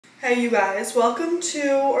Hey you guys, welcome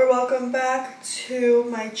back to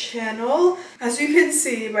my channel. As you can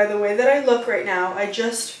see by the way that I look right now, I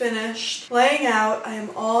just finished laying out. I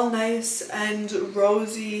am all nice and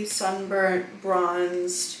rosy, sunburnt,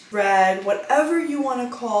 bronzed, red, whatever you want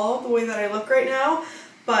to call the way that I look right now.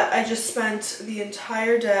 But I just spent the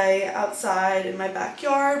entire day outside in my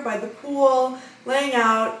backyard by the pool, laying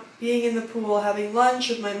out, being in the pool, having lunch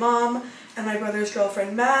with my mom and my brother's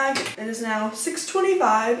girlfriend Mag. It is now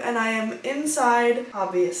 6:25 and I am inside,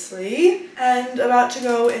 obviously, and about to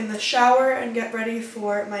go in the shower and get ready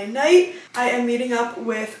for my night. I am meeting up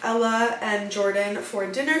with Ella and Jordan for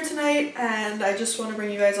dinner tonight, and I just want to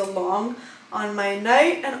bring you guys along on my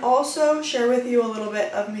night and also share with you a little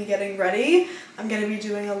bit of me getting ready. I'm going to be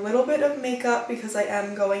doing a little bit of makeup because I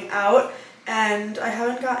am going out and I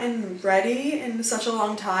haven't gotten ready in such a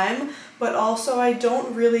long time, but also I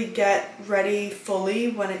don't really get ready fully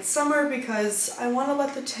when it's summer because I want to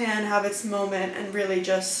let the tan have its moment and really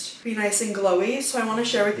just be nice and glowy. So I want to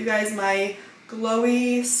share with you guys my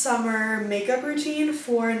glowy summer makeup routine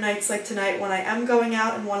for nights like tonight when I am going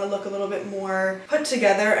out and want to look a little bit more put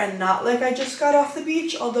together and not like I just got off the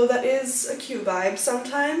beach, although that is a cute vibe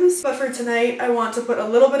sometimes. But for tonight I want to put a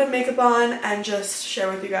little bit of makeup on and just share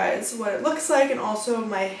with you guys what it looks like, and also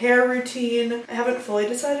my hair routine. I haven't fully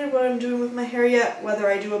decided what I'm doing with my hair yet, whether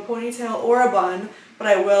I do a ponytail or a bun, but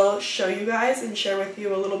I will show you guys and share with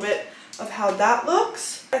you a little bit of how that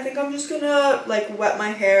looks. I think I'm just gonna like wet my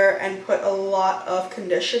hair and put a lot of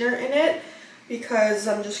conditioner in it because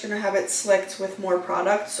I'm just gonna have it slicked with more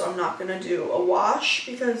product, so I'm not gonna do a wash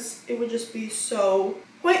because it would just be so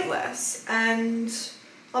pointless, and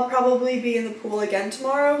I'll probably be in the pool again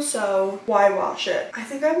tomorrow, so why wash it? I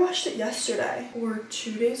think I washed it yesterday or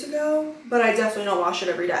 2 days ago, but I definitely don't wash it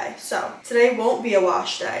every day. So today won't be a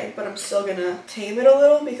wash day, but I'm still gonna tame it a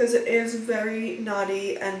little because it is very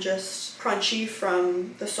knotty and just crunchy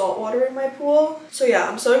from the salt water in my pool. So yeah,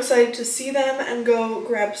 I'm so excited to see them and go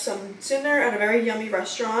grab some dinner at a very yummy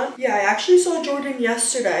restaurant. Yeah, I actually saw Jordan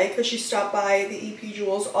yesterday because she stopped by the EP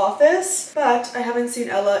Jewels office, but I haven't seen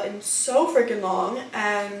Ella in so freaking long,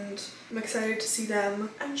 and I'm excited to see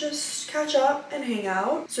them and just catch up and hang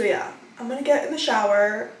out. So yeah, I'm gonna get in the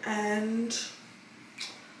shower and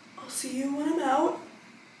I'll see you when I'm out.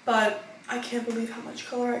 But I can't believe how much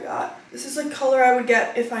color I got. This is like color I would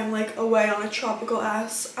get if I'm like away on a tropical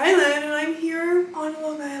ass island, and I'm here on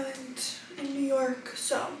Long Island in New York.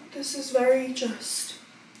 So this is very just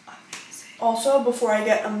amazing. Also, before I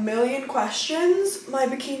get a million questions, my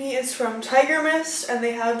bikini is from Tiger Mist and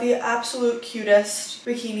they have the absolute cutest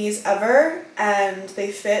bikinis ever and they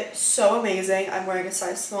fit so amazing. I'm wearing a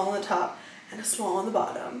size small on the top and a small on the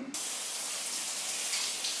bottom.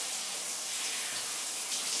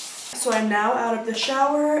 So I'm now out of the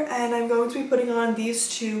shower and I'm going to be putting on these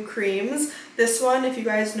two creams. This one, if you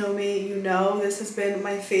guys know me, you know this has been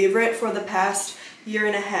my favorite for the past year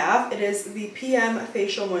and a half. It is the PM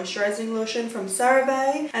Facial Moisturizing Lotion from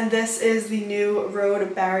CeraVe, and this is the new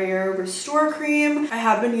Road Barrier Restore Cream. I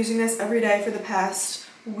have been using this every day for the past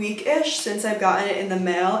week-ish since I've gotten it in the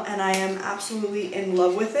mail, and I am absolutely in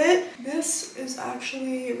love with it. This is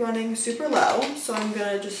actually running super low, so I'm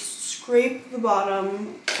gonna just scrape the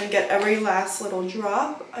bottom and get every last little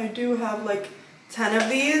drop. I do have like 10 of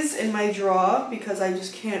these in my drawer because I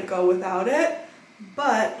just can't go without it,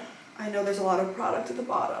 but I know there's a lot of product at the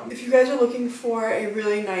bottom. If you guys are looking for a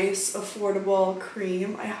really nice, affordable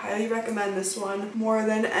cream, I highly recommend this one more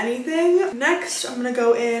than anything. Next, I'm gonna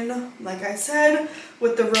go in, like I said,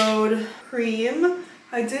 with the Rhode cream.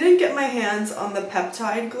 I didn't get my hands on the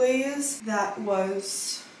peptide glaze. That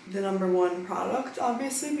was the #1 product,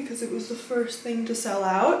 obviously, because it was the first thing to sell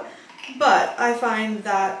out. But I find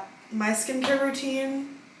that my skincare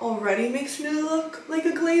routine already makes me look like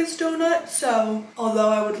a glazed donut, so although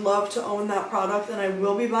I would love to own that product and I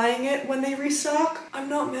will be buying it when they restock, I'm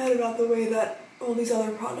not mad about the way that all these other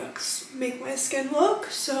products make my skin look.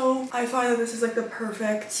 So I find that this is like the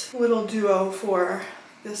perfect little duo for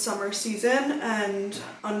this summer season and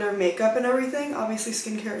under makeup and everything. Obviously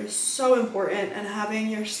skincare is so important, and having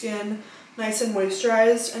your skin nice and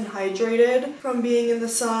moisturized and hydrated from being in the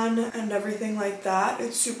sun and everything like that,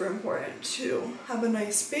 it's super important to have a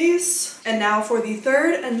nice base. And now for the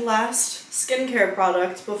third and last skincare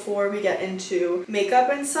product before we get into makeup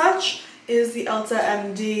and such is the Ulta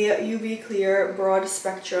MD UV Clear Broad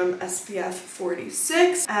Spectrum SPF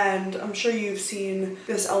 46, and I'm sure you've seen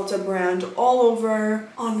this Ulta brand all over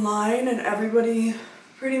online and everybody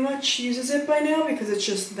pretty much uses it by now because it's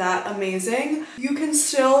just that amazing. You can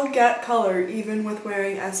still get color even with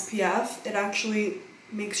wearing SPF. It actually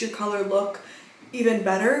makes your color look even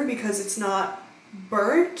better because it's not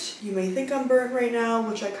burnt. You may think I'm burnt right now,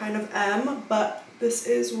 which I kind of am, but this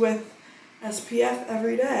is with SPF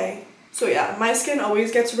every day. So yeah, my skin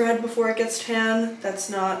always gets red before it gets tan. That's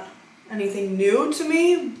not anything new to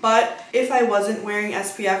me, but if I wasn't wearing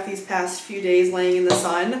SPF these past few days laying in the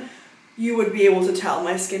sun, you would be able to tell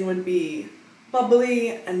my skin would be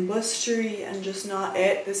bubbly and blistery and just not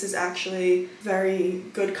it. This is actually very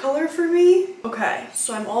good color for me. Okay,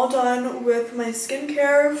 so I'm all done with my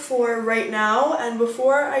skincare for right now, and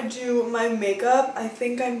before I do my makeup, I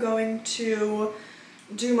think I'm going to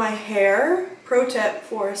do my hair. Pro tip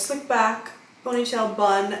for slick back, ponytail,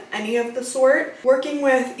 bun, any of the sort. Working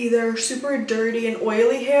with either super dirty and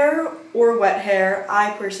oily hair or wet hair,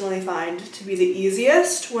 I personally find to be the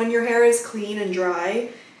easiest. When your hair is clean and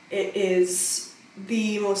dry, it is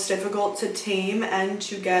the most difficult to tame and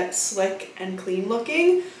to get slick and clean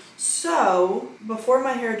looking. So before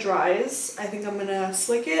my hair dries, I think I'm gonna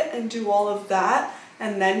slick it and do all of that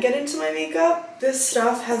and then get into my makeup. This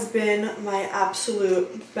stuff has been my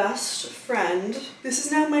absolute best friend. This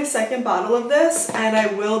is now my second bottle of this, and I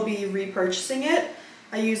will be repurchasing it.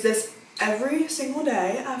 I use this every single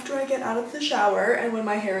day after I get out of the shower, and when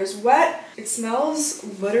my hair is wet, it smells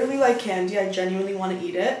literally like candy. I genuinely want to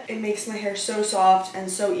eat it. It makes my hair so soft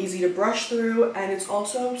and so easy to brush through, and it's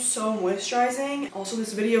also so moisturizing. Also,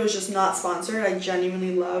 this video is just not sponsored. I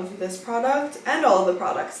genuinely love this product and all of the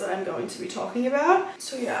products that I'm going to be talking about.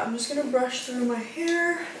 So yeah, I'm just gonna brush through my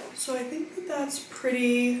hair. So I think that that's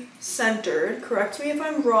pretty centered. Correct me if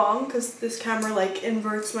I'm wrong, because this camera like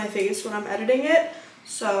inverts my face when I'm editing it.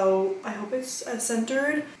 So I hope it's as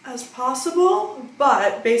centered as possible,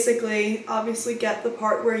 but basically obviously get the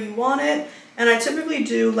part where you want it. And I typically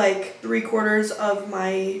do like 3/4 of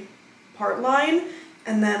my part line,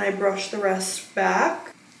 and then I brush the rest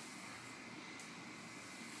back.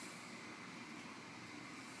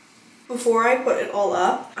 Before I put it all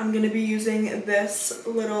up, I'm going to be using this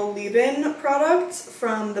little leave-in product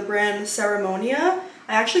from the brand Ceremonia.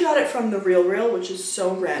 I actually got it from The Real, which is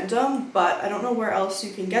so random, but I don't know where else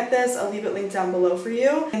you can get this. I'll leave it linked down below for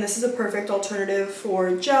you. And this is a perfect alternative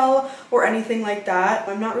for gel or anything like that.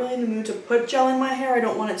 I'm not really in the mood to put gel in my hair. I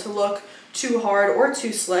don't want it to look too hard or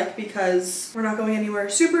too slick because we're not going anywhere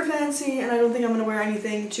super fancy, and I don't think I'm gonna wear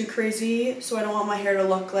anything too crazy, so I don't want my hair to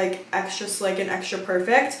look like extra slick and extra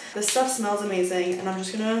perfect. This stuff smells amazing, and I'm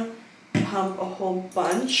just gonna pump a whole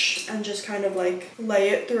bunch and just kind of like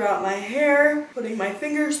lay it throughout my hair, putting my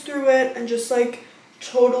fingers through it and just like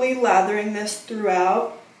totally lathering this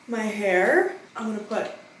throughout my hair. I'm gonna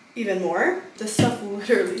put even more. This stuff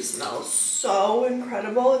literally smells so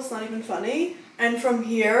incredible, it's not even funny. And from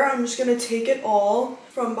here, I'm just gonna take it all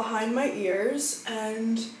from behind my ears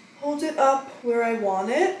and hold it up where I want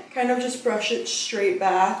it. Kind of just brush it straight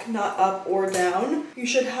back, not up or down. You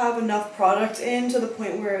should have enough product in to the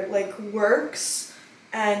point where it like works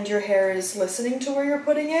and your hair is listening to where you're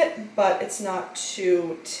putting it, but it's not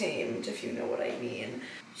too tamed, if you know what I mean.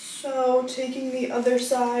 So taking the other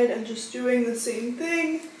side and just doing the same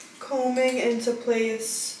thing, combing into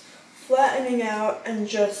place, flattening out and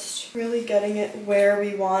just really getting it where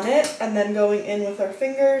we want it, and then going in with our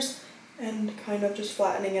fingers and kind of just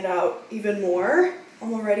flattening it out even more.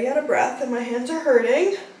 I'm already out of breath and my hands are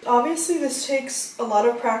hurting. Obviously this takes a lot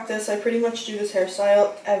of practice. I pretty much do this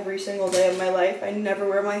hairstyle every single day of my life. I never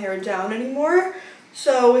wear my hair down anymore.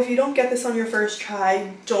 So if you don't get this on your first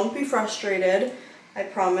try, don't be frustrated. I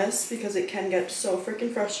promise, because it can get so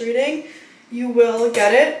freaking frustrating. You will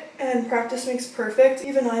get it, and practice makes perfect.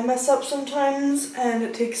 Even I mess up sometimes, and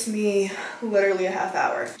it takes me literally a half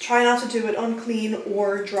hour. Try not to do it on clean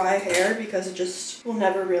or dry hair because it just will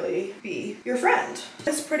never really be your friend.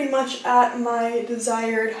 It's pretty much at my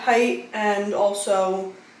desired height and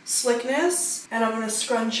also slickness, and I'm gonna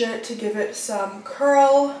scrunch it to give it some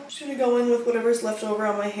curl. I'm just gonna go in with whatever's left over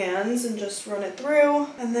on my hands and just run it through.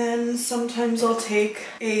 And then sometimes I'll take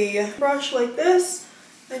a brush like this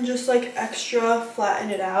and just like extra flatten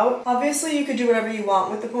it out. Obviously you could do whatever you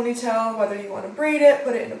want with the ponytail, whether you want to braid it,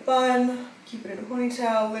 put it in a bun, keep it in a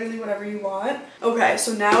ponytail, literally whatever you want. Okay,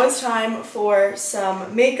 so now it's time for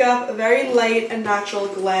some makeup, a very light and natural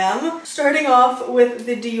glam. Starting off with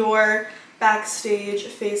the Dior Backstage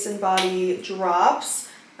Face and Body Drops.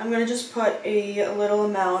 I'm gonna just put a little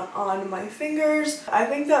amount on my fingers. I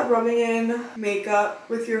think that rubbing in makeup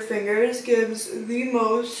with your fingers gives the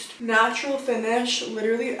most natural finish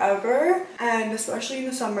literally ever, and especially in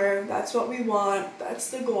the summer, that's what we want, that's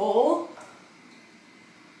the goal.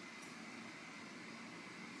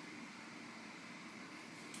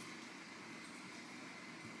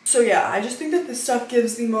 So yeah, I just think that this stuff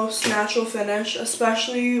gives the most natural finish,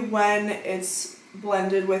 especially when it's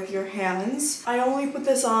blended with your hands. I only put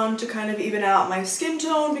this on to kind of even out my skin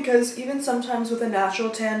tone because even sometimes with a natural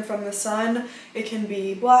tan from the sun, it can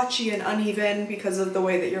be blotchy and uneven because of the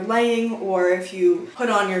way that you're laying, or if you put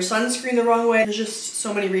on your sunscreen the wrong way. There's just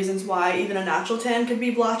so many reasons why even a natural tan could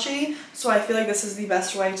be blotchy. So I feel like this is the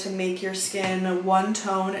best way to make your skin one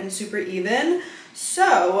tone and super even.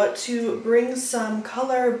 So to bring some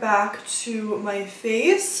color back to my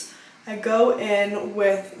face, I go in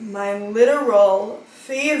with my literal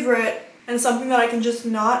favorite and something that I can just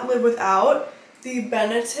not live without, the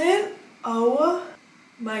Benetton. Oh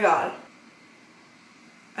my god.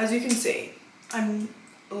 As you can see, I'm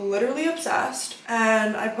literally obsessed,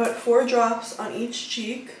 and I put 4 drops on each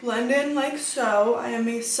cheek, blend in like so. I am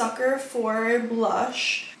a sucker for a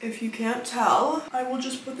blush. If you can't tell, I will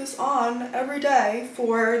just put this on every day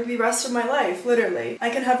for the rest of my life, literally. I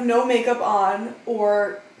can have no makeup on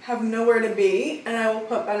or have nowhere to be, and I will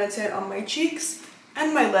put Benetton on my cheeks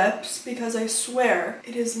and my lips because I swear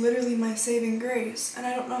it is literally my saving grace, and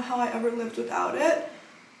I don't know how I ever lived without it.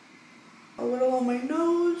 A little on my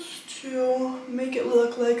nose to make it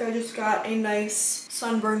look like I just got a nice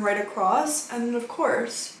sunburn right across, and then of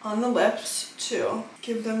course on the lips to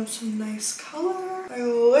give them some nice color. I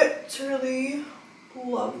literally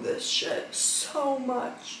love this shit so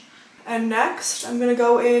much. And next, I'm gonna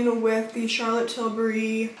go in with the Charlotte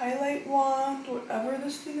Tilbury highlight wand, whatever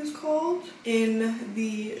this thing is called, in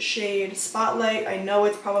the shade Spotlight. I know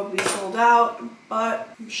it's probably sold out,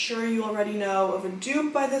 but I'm sure you already know of a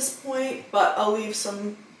dupe by this point, but I'll leave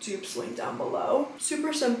some dupes linked down below.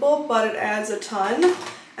 Super simple, but it adds a ton.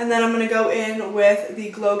 And then I'm gonna go in with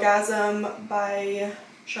the Glowgasm by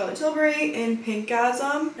Charlotte Tilbury in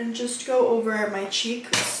Pinkgasm and just go over my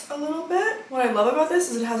cheeks a little bit. What I love about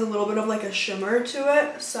this is it has a little bit of like a shimmer to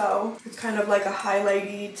it, so it's kind of like a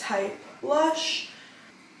highlighty type blush.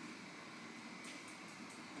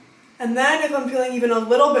 And then if I'm feeling even a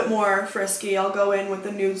little bit more frisky, I'll go in with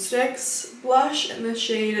the Nude Sticks blush in the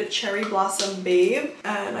shade Cherry Blossom Babe.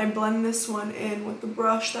 And I blend this one in with the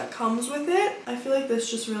brush that comes with it. I feel like this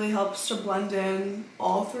just really helps to blend in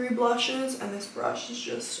all 3 blushes, and this brush is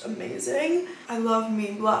just amazing. I love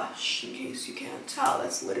me blush, in case you can't tell.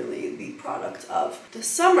 That's literally the product of the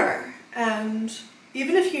summer. And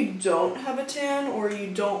even if you don't have a tan or you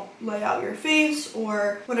don't lay out your face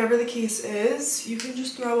or whatever the case is, you can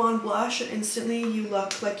just throw on blush and instantly you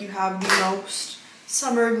look like you have the most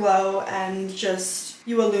summer glow, and just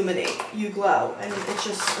you illuminate, you glow, and it's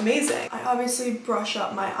just amazing. I obviously brush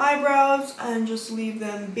up my eyebrows and just leave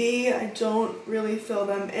them be. I don't really fill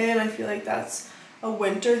them in. I feel like that's a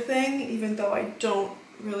winter thing, even though I don't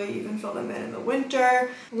really even fill them in the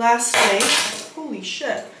winter. Lastly, holy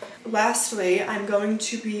shit. Lastly, I'm going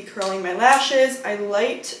to be curling my lashes. I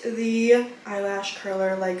light the eyelash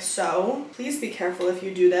curler like so. Please be careful if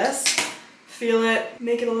you do this. Feel it,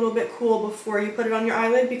 make it a little bit cool before you put it on your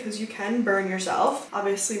eyelid because you can burn yourself.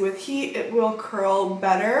 Obviously with heat, it will curl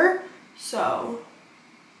better. So